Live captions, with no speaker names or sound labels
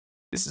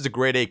This is a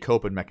grade A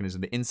coping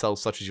mechanism that incels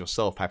such as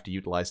yourself have to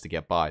utilize to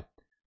get by.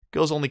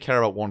 Girls only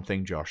care about one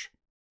thing, Josh.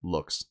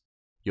 Looks.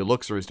 Your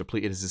looks are as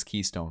depleted as his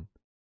keystone.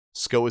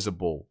 Sko is a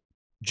bull.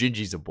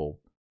 Gingy's a bull.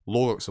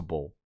 Lorgok's a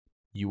bull.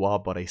 You are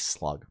but a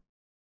slug.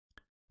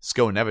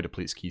 Sko never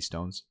depletes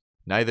keystones.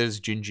 Neither does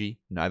Gingy,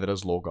 neither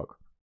does Lorgok.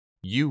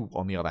 You,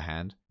 on the other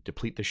hand,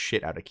 deplete the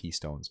shit out of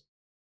keystones.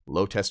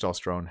 Low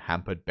testosterone,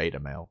 hampered beta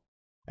male.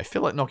 I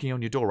feel like knocking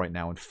on your door right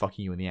now and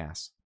fucking you in the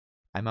ass.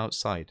 I'm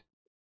outside.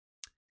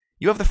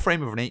 You have the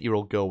frame of an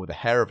 8-year-old girl with the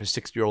hair of a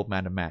 60-year-old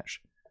man to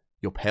match.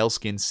 Your pale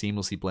skin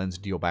seamlessly blends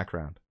into your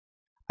background.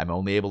 I'm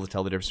only able to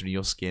tell the difference between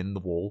your skin, the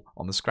wall,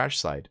 on the scratch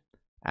side,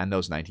 and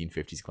those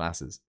 1950s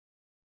glasses.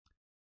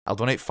 I'll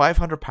donate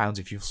 £500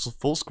 if you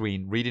full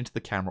screen read into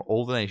the camera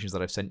all the donations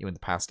that I've sent you in the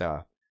past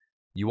hour.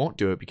 You won't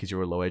do it because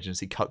you're a low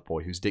agency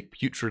cuckboy whose dick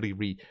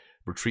putridly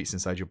retreats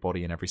inside your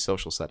body in every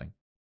social setting.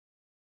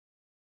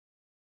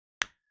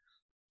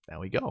 There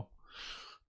we go.